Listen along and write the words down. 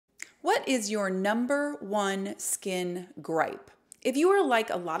What is your number one skin gripe? If you are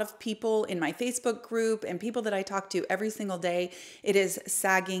like a lot of people in my Facebook group and people that I talk to every single day, it is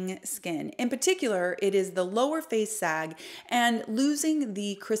sagging skin. In particular, it is the lower face sag and losing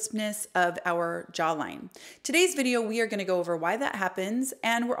the crispness of our jawline. Today's video, we are going to go over why that happens,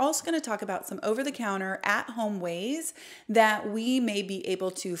 and we're also going to talk about some over-the-counter at-home ways that we may be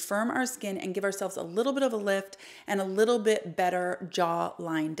able to firm our skin and give ourselves a little bit of a lift and a little bit better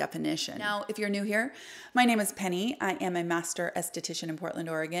jawline definition. Now, if you're new here, my name is Penny. I am a master esthetician in Portland,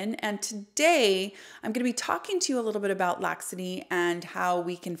 Oregon, and today I'm going to be talking to you a little bit about laxity and how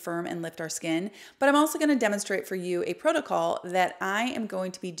we can firm and lift our skin, but I'm also going to demonstrate for you a protocol that I am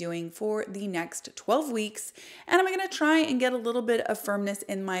going to be doing for the next 12 weeks, and I'm going to try and get a little bit of firmness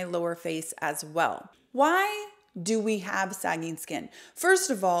in my lower face as well. Why do we have sagging skin? First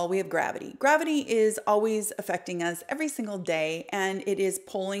of all, we have gravity. Gravity is always affecting us every single day, and it is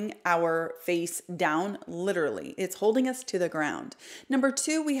pulling our face down, literally. It's holding us to the ground. Number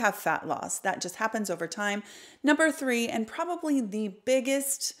two, we have fat loss. That just happens over time. Number three, and probably the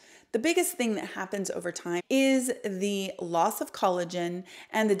biggest thing that happens over time is the loss of collagen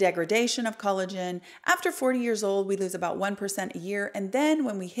and the degradation of collagen. After 40 years old, we lose about 1% a year. And then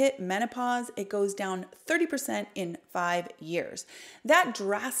when we hit menopause, it goes down 30% in 5 years. That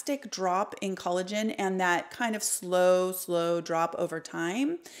drastic drop in collagen and that kind of slow drop over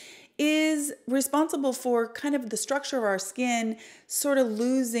time is responsible for kind of the structure of our skin sort of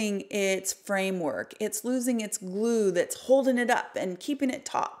losing its framework. It's losing its glue that's holding it up and keeping it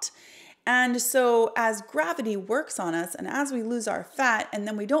taut. And so as gravity works on us and as we lose our fat and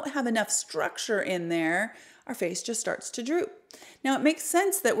then we don't have enough structure in there, our face just starts to droop. Now it makes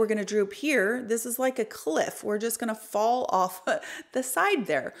sense that we're going to droop here. This is like a cliff. We're just going to fall off the side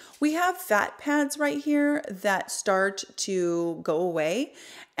there. We have fat pads right here that start to go away,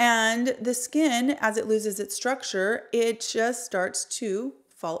 and the skin, as it loses its structure, it just starts to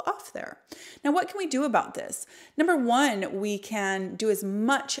fall off there. Now, what can we do about this? Number one, we can do as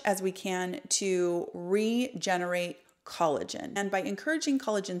much as we can to regenerate collagen. And by encouraging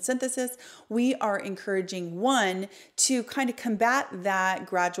collagen synthesis, we are encouraging, one, to kind of combat that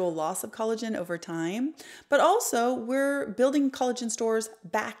gradual loss of collagen over time, but also we're building collagen stores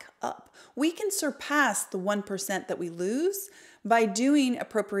back up. We can surpass the 1% that we lose by doing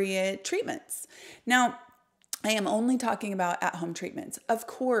appropriate treatments. Now, I am only talking about at-home treatments. Of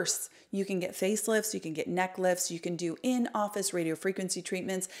course, you can get facelifts, you can get neck lifts, you can do in-office radiofrequency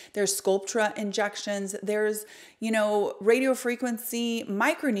treatments. There's Sculptra injections. There's, radiofrequency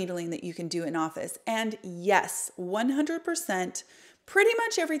microneedling that you can do in office. And yes, 100%, pretty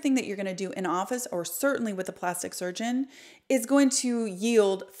much everything that you're going to do in office, or certainly with a plastic surgeon, is going to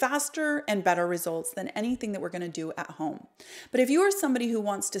yield faster and better results than anything that we're going to do at home. But if you are somebody who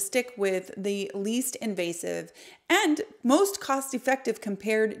wants to stick with the least invasive and most cost-effective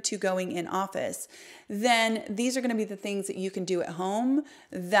compared to going in office, then these are going to be the things that you can do at home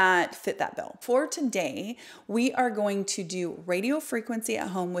that fit that bill. For today, we are going to do radiofrequency at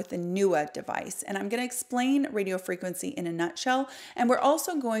home with the NEWA device, and I'm going to explain radiofrequency in a nutshell, and we're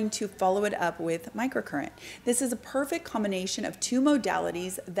also going to follow it up with microcurrent. This is a perfect combination of two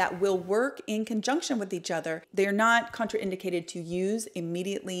modalities that will work in conjunction with each other. They're not contraindicated to use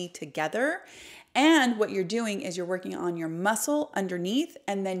immediately together. And what you're doing is you're working on your muscle underneath,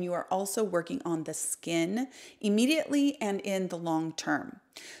 and then you are also working on the skin immediately and in the long term.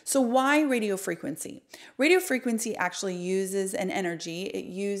 So why radiofrequency? Radiofrequency actually uses an energy. It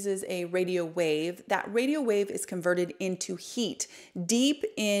uses a radio wave. That radio wave is converted into heat deep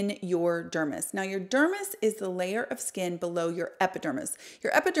in your dermis. Now, your dermis is the layer of skin below your epidermis.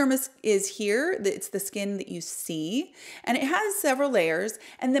 Your epidermis is here. It's the skin that you see, and it has several layers,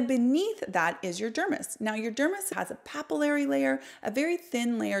 and then beneath that is your dermis. Now, your dermis has a papillary layer, a very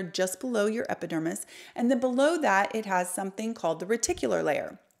thin layer just below your epidermis, and then below that, it has something called the reticular layer.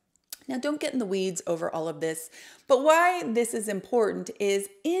 Now, don't get in the weeds over all of this, but why this is important is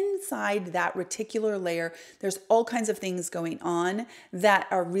inside that reticular layer, there's all kinds of things going on that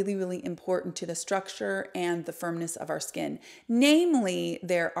are really important to the structure and the firmness of our skin. Namely,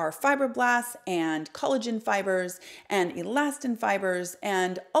 there are fibroblasts and collagen fibers and elastin fibers,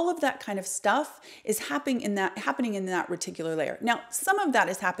 and all of that kind of stuff is happening in that reticular layer. Now, some of that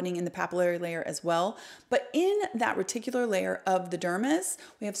is happening in the papillary layer as well, but in that reticular layer of the dermis,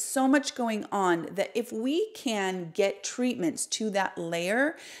 we have so much going on that if we can get treatments to that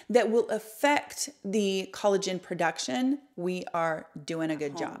layer that will affect the collagen production, we are doing a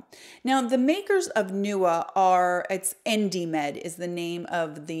good job. Now, the makers of NEWA it's ND is the name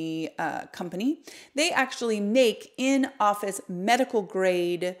of the company. They actually make in-office medical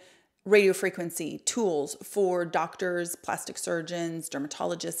grade radiofrequency tools for doctors, plastic surgeons,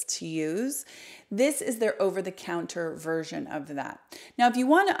 dermatologists to use. This is their over-the-counter version of that. Now, if you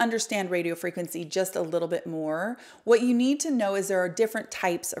want to understand radiofrequency just a little bit more, what you need to know is there are different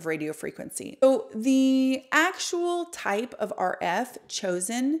types of radiofrequency. So the actual type of RF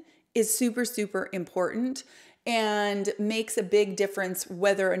chosen is super, super important and makes a big difference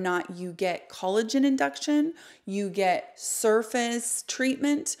whether or not you get collagen induction, you get surface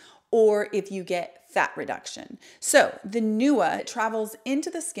treatment, or if you get fat reduction. So the NEWA travels into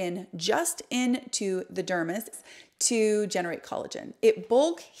the skin, just into the dermis, to generate collagen. It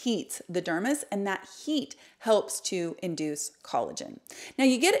bulk heats the dermis, and that heat helps to induce collagen. Now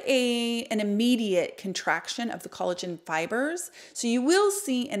you get an immediate contraction of the collagen fibers, so you will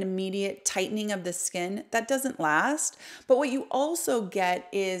see an immediate tightening of the skin. That doesn't last, but what you also get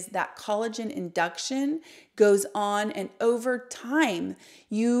is that collagen induction goes on, and over time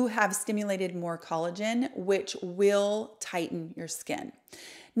you have stimulated more collagen, which will tighten your skin.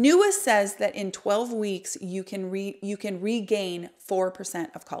 NEWA says that in 12 weeks, you can regain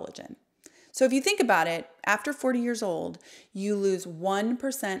 4% of collagen. So if you think about it, after 40 years old, you lose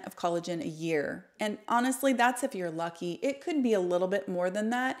 1% of collagen a year. And honestly, that's if you're lucky. It could be a little bit more than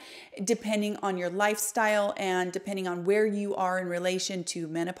that, depending on your lifestyle and depending on where you are in relation to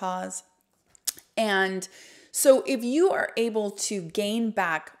menopause. And so if you are able to gain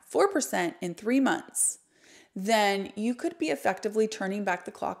back 4% in 3 months, then you could be effectively turning back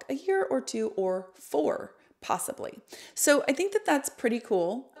the clock a year or 2 or 4, possibly. So I think that that's pretty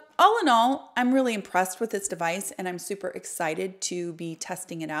cool. All in all, I'm really impressed with this device and I'm super excited to be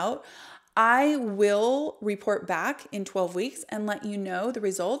testing it out. I will report back in 12 weeks and let you know the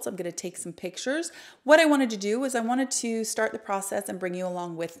results. I'm going to take some pictures. What I wanted to do was I wanted to start the process and bring you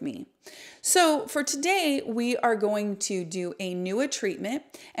along with me. So for today, we are going to do a NEWA treatment.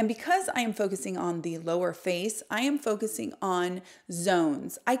 And because I am focusing on the lower face, I am focusing on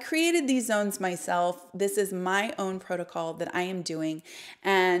zones. I created these zones myself. This is my own protocol that I am doing,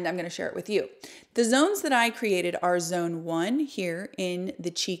 and I'm going to share it with you. The zones that I created are zone 1 here in the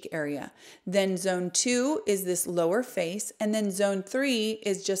cheek area. Then zone 2 is this lower face, and then zone 3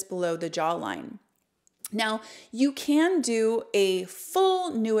 is just below the jawline. Now, you can do a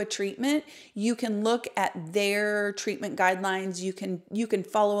full NEWA treatment. You can look at their treatment guidelines. You can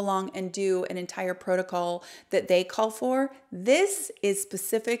follow along and do an entire protocol that they call for. This is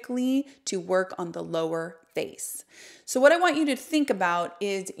specifically to work on the lower face. So what I want you to think about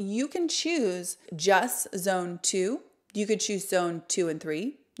is you can choose just zone 2. You could choose zone 2 and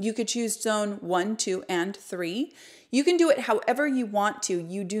 3. You could choose zone 1, 2, and 3. You can do it however you want to.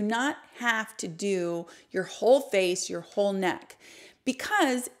 You do not have to do your whole face, your whole neck,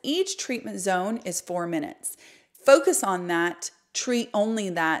 because each treatment zone is 4 minutes. Focus on that, treat only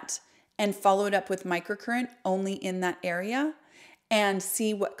that, and follow it up with microcurrent only in that area, and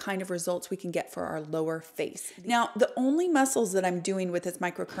see what kind of results we can get for our lower face. Now, the only muscles that I'm doing with this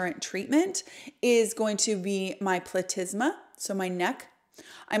microcurrent treatment is going to be my platysma, so my neck.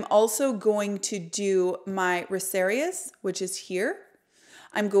 I'm also going to do my rosarius, which is here.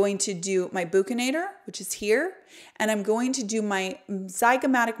 I'm going to do my buccinator, which is here. And I'm going to do my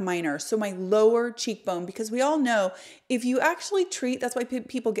zygomatic minor, so my lower cheekbone, because we all know if you actually treat, that's why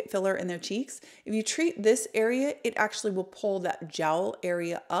people get filler in their cheeks. If you treat this area, it actually will pull that jowl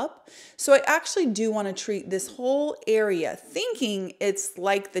area up. So I actually do want to treat this whole area, thinking it's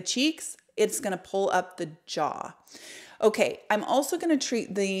like the cheeks, it's going to pull up the jaw. Okay, I'm also going to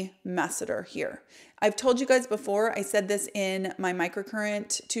treat the masseter here. I've told you guys before, I said this in my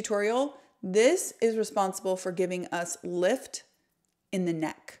microcurrent tutorial, this is responsible for giving us lift in the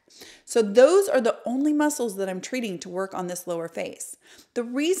neck. So those are the only muscles that I'm treating to work on this lower face. The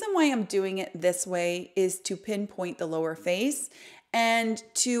reason why I'm doing it this way is to pinpoint the lower face and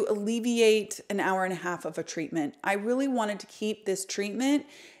to alleviate an hour and a half of a treatment. I really wanted to keep this treatment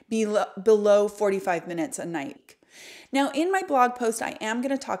below 45 minutes a night. Now, in my blog post, I am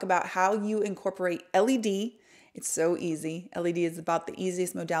going to talk about how you incorporate LED. It's so easy. LED is about the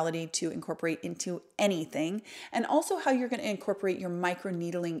easiest modality to incorporate into anything, and also how you're going to incorporate your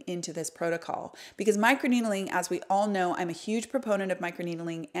microneedling into this protocol. Because microneedling, as we all know, I'm a huge proponent of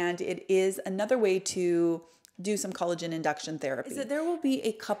microneedling, and it is another way to do some collagen induction therapy. So there will be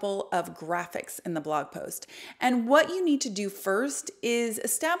a couple of graphics in the blog post. And what you need to do first is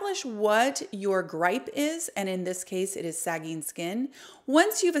establish what your gripe is. And in this case, it is sagging skin.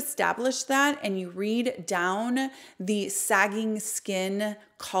 Once you've established that and you read down the sagging skin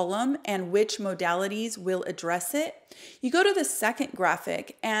column and which modalities will address it, you go to the second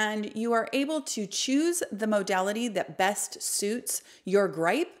graphic and you are able to choose the modality that best suits your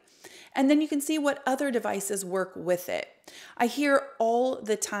gripe. And then you can see what other devices work with it. I hear all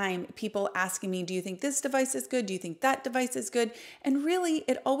the time people asking me, do you think this device is good? Do you think that device is good? And really,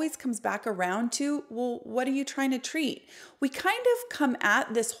 it always comes back around to, well, what are you trying to treat? We kind of come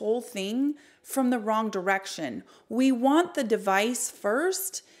at this whole thing from the wrong direction. We want the device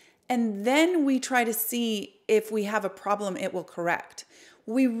first, and then we try to see if we have a problem it will correct.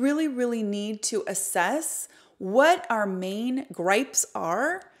 We really, really need to assess what our main gripes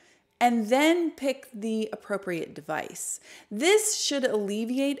are and then pick the appropriate device. This should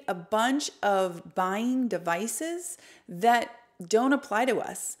alleviate a bunch of buying devices that don't apply to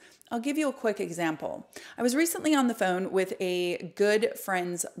us. I'll give you a quick example. I was recently on the phone with a good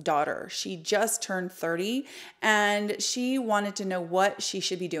friend's daughter. She just turned 30 and she wanted to know what she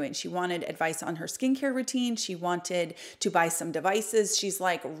should be doing. She wanted advice on her skincare routine. She wanted to buy some devices. She's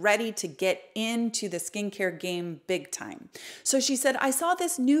like ready to get into the skincare game big time. So she said, I saw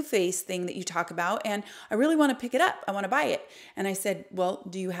this NEWA thing that you talk about and I really want to pick it up. I want to buy it. And I said, well,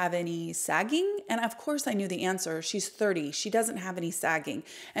 do you have any sagging? And of course I knew the answer. She's 30. She doesn't have any sagging.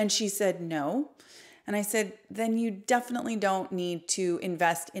 And she said no. And I said, then you definitely don't need to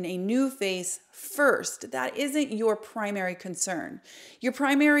invest in a new face first. That isn't your primary concern. Your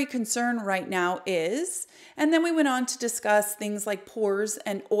primary concern right now is, and then we went on to discuss things like pores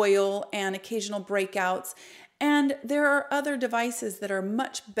and oil and occasional breakouts. And there are other devices that are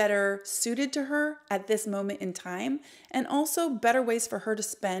much better suited to her at this moment in time, and also better ways for her to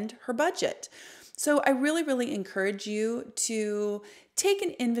spend her budget. So I really, really encourage you to take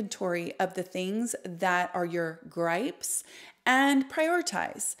an inventory of the things that are your gripes and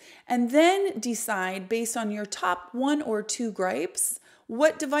prioritize. And then decide based on your top 1 or 2 gripes,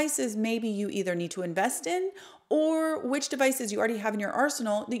 what devices maybe you either need to invest in or which devices you already have in your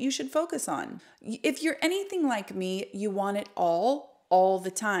arsenal that you should focus on. If you're anything like me, you want it all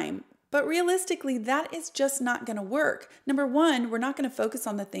the time. But realistically, that is just not going to work. Number 1, we're not going to focus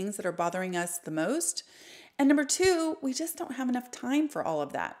on the things that are bothering us the most. And number 2, we just don't have enough time for all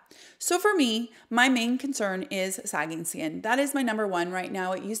of that. So for me, my main concern is sagging skin. That is my number 1 right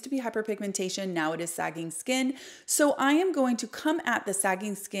now. It used to be hyperpigmentation. Now it is sagging skin. So I am going to come at the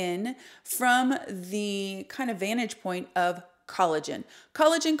sagging skin from the kind of vantage point of collagen.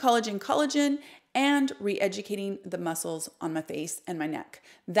 Collagen, collagen, collagen, and re-educating the muscles on my face and my neck.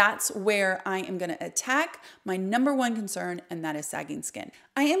 That's where I am going to attack my number 1 concern, and that is sagging skin.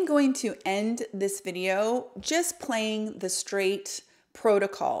 I am going to end this video just playing the straight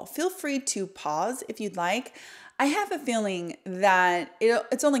protocol. Feel free to pause if you'd like. I have a feeling that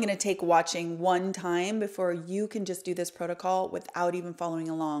it's only going to take watching one time before you can just do this protocol without even following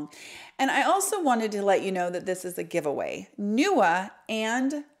along. And I also wanted to let you know that this is a giveaway. NEWA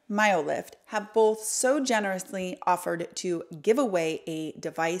and Myolift have both so generously offered to give away a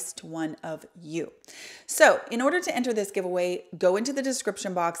device to one of you. So in order to enter this giveaway, go into the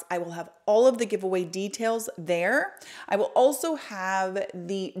description box. I will have all of the giveaway details there. I will also have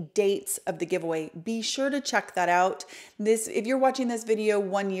the dates of the giveaway. Be sure to check that out. If you're watching this video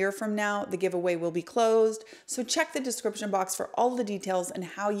 1 year from now, the giveaway will be closed. So check the description box for all the details and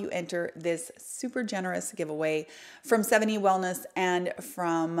how you enter this super generous giveaway from 70 Wellness and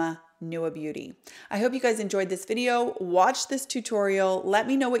from NEWA Beauty. I hope you guys enjoyed this video. Watch this tutorial. Let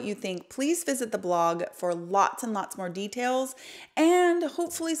me know what you think. Please visit the blog for lots and lots more details and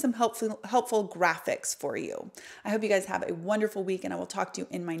hopefully some helpful graphics for you. I hope you guys have a wonderful week, and I will talk to you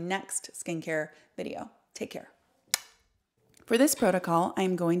in my next skincare video. Take care. For this protocol,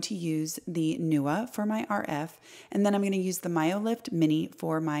 I'm going to use the NEWA for my RF, and then I'm going to use the Myolift Mini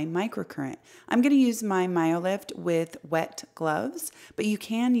for my microcurrent. I'm going to use my Myolift with wet gloves, but you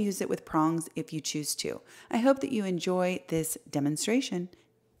can use it with prongs if you choose to. I hope that you enjoy this demonstration.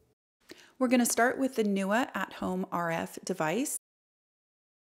 We're going to start with the NEWA at-home RF device.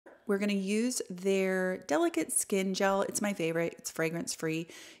 We're going to use their delicate skin gel. It's my favorite. It's fragrance free.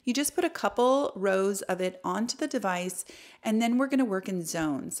 You just put a couple rows of it onto the device, and then we're going to work in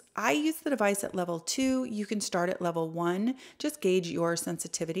zones. I use the device at level 2. You can start at level 1. Just gauge your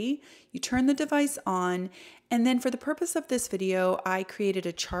sensitivity. You turn the device on, and then for the purpose of this video, I created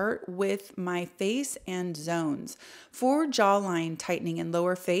a chart with my face and zones. For jawline tightening and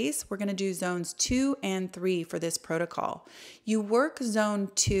lower face, we're going to do zones 2 and 3 for this protocol. You work zone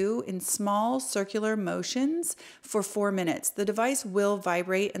 2 in small circular motions for 4 minutes. The device will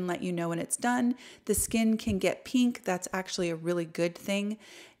vibrate and let you know when it's done. The skin can get pink. That's actually a really good thing.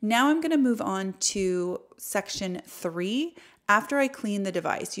 Now I'm going to move on to section 3. After I clean the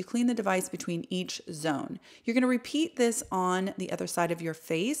device, you clean the device between each zone. You're going to repeat this on the other side of your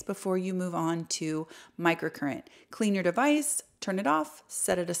face before you move on to microcurrent. Clean your device, turn it off,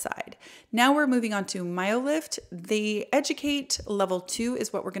 set it aside. Now we're moving on to Myolift. The Educate level 2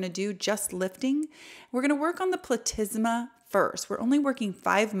 is what we're going to do, just lifting. We're going to work on the platysma first. We're only working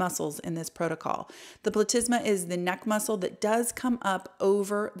 5 muscles in this protocol. The platysma is the neck muscle that does come up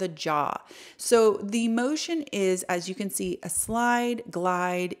over the jaw. So the motion is, as you can see, a slide,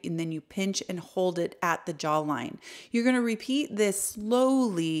 glide, and then you pinch and hold it at the jawline. You're going to repeat this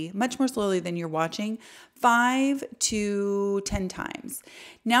slowly, much more slowly than you're watching, 5 to 10 times.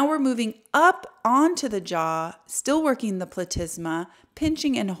 Now we're moving up onto the jaw, still working the platysma,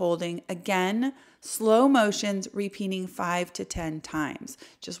 pinching and holding. Again, slow motions, repeating 5 to 10 times.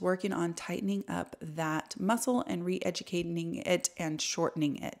 Just working on tightening up that muscle and re-educating it and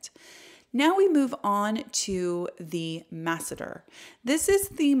shortening it. Now we move on to the masseter. This is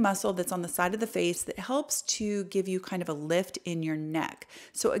the muscle that's on the side of the face that helps to give you kind of a lift in your neck.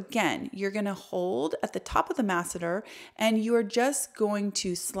 So again, you're going to hold at the top of the masseter and you're just going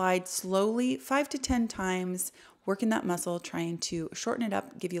to slide slowly 5 to 10 times, working that muscle, trying to shorten it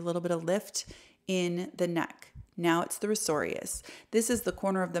up, give you a little bit of lift in the neck. Now it's the risorius. This is the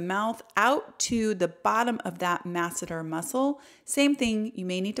corner of the mouth out to the bottom of that masseter muscle. Same thing, you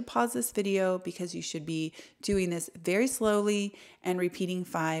may need to pause this video because you should be doing this very slowly and repeating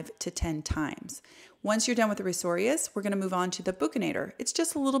 5 to 10 times. Once you're done with the risorius, we're going to move on to the buccinator. It's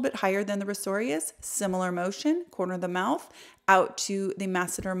just a little bit higher than the risorius, similar motion, corner of the mouth out to the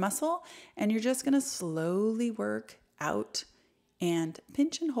masseter muscle, and you're just going to slowly work out and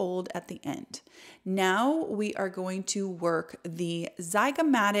pinch and hold at the end. Now we are going to work the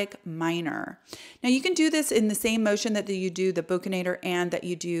zygomatic minor. Now you can do this in the same motion that you do the buccinator and that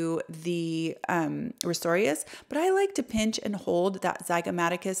you do the risorius, but I like to pinch and hold that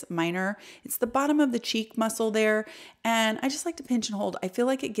zygomaticus minor. It's the bottom of the cheek muscle there, and I just like to pinch and hold. I feel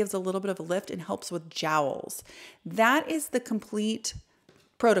like it gives a little bit of a lift and helps with jowls. That is the complete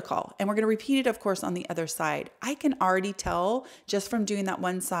protocol. And we're going to repeat it, of course, on the other side. I can already tell just from doing that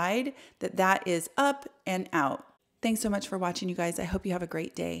one side that that is up and out. Thanks so much for watching, you guys. I hope you have a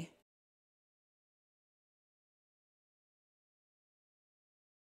great day.